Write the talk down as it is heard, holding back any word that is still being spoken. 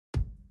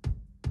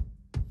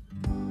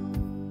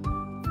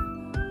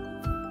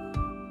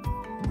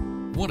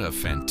What a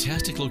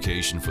fantastic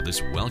location for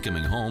this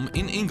welcoming home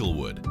in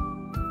Inglewood.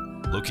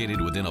 Located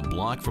within a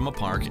block from a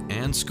park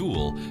and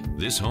school,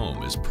 this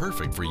home is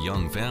perfect for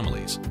young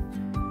families.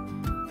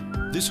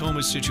 This home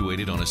is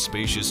situated on a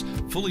spacious,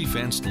 fully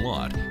fenced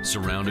lot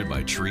surrounded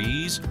by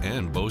trees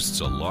and boasts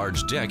a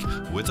large deck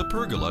with a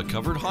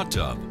pergola-covered hot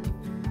tub.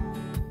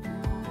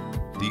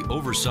 The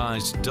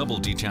oversized double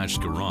detached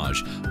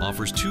garage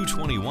offers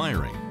 220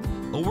 wiring,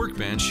 a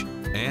workbench,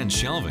 and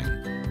shelving.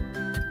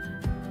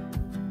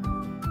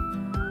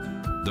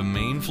 The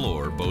main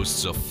floor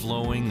boasts a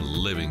flowing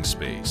living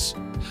space,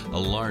 a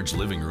large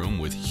living room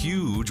with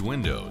huge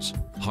windows,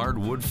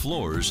 hardwood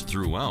floors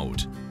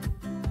throughout.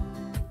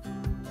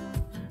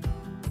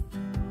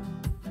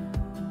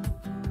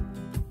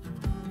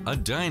 A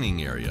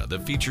dining area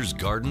that features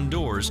garden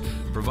doors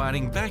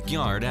providing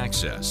backyard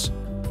access.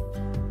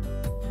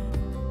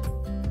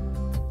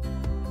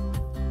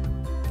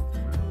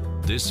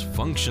 This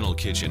functional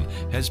kitchen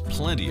has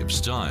plenty of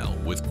style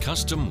with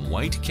custom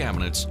white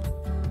cabinets,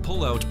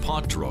 pull-out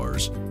pot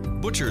drawers,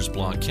 butcher's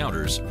block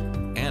counters,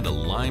 and a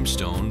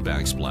limestone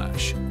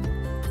backsplash.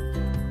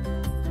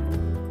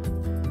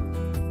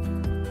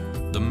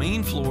 The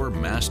main floor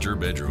master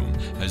bedroom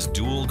has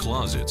dual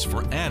closets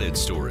for added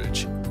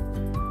storage.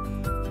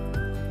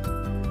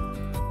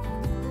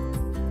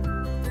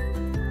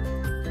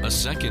 A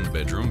second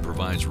bedroom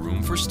provides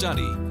room for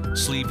study,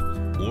 sleep,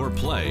 or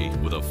play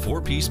with a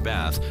 4-piece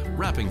bath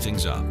wrapping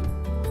things up.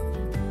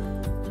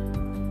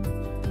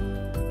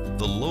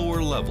 The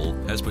lower level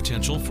has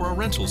potential for a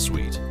rental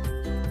suite,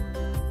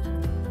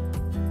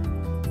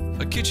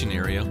 a kitchen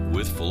area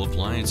with full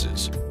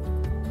appliances,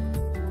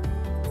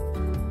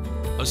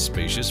 a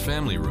spacious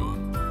family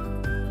room,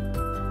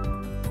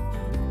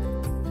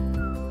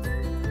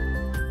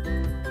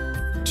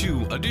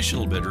 two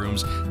additional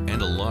bedrooms,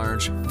 and a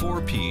large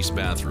 4-piece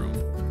bathroom.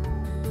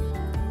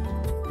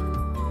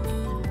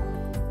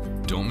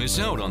 Don't miss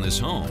out on this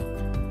home.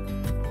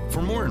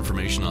 For more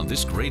information on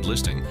this great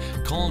listing,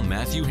 call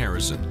Matthew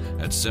Harrison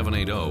at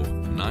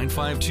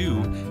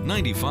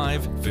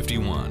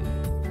 780-952-9551.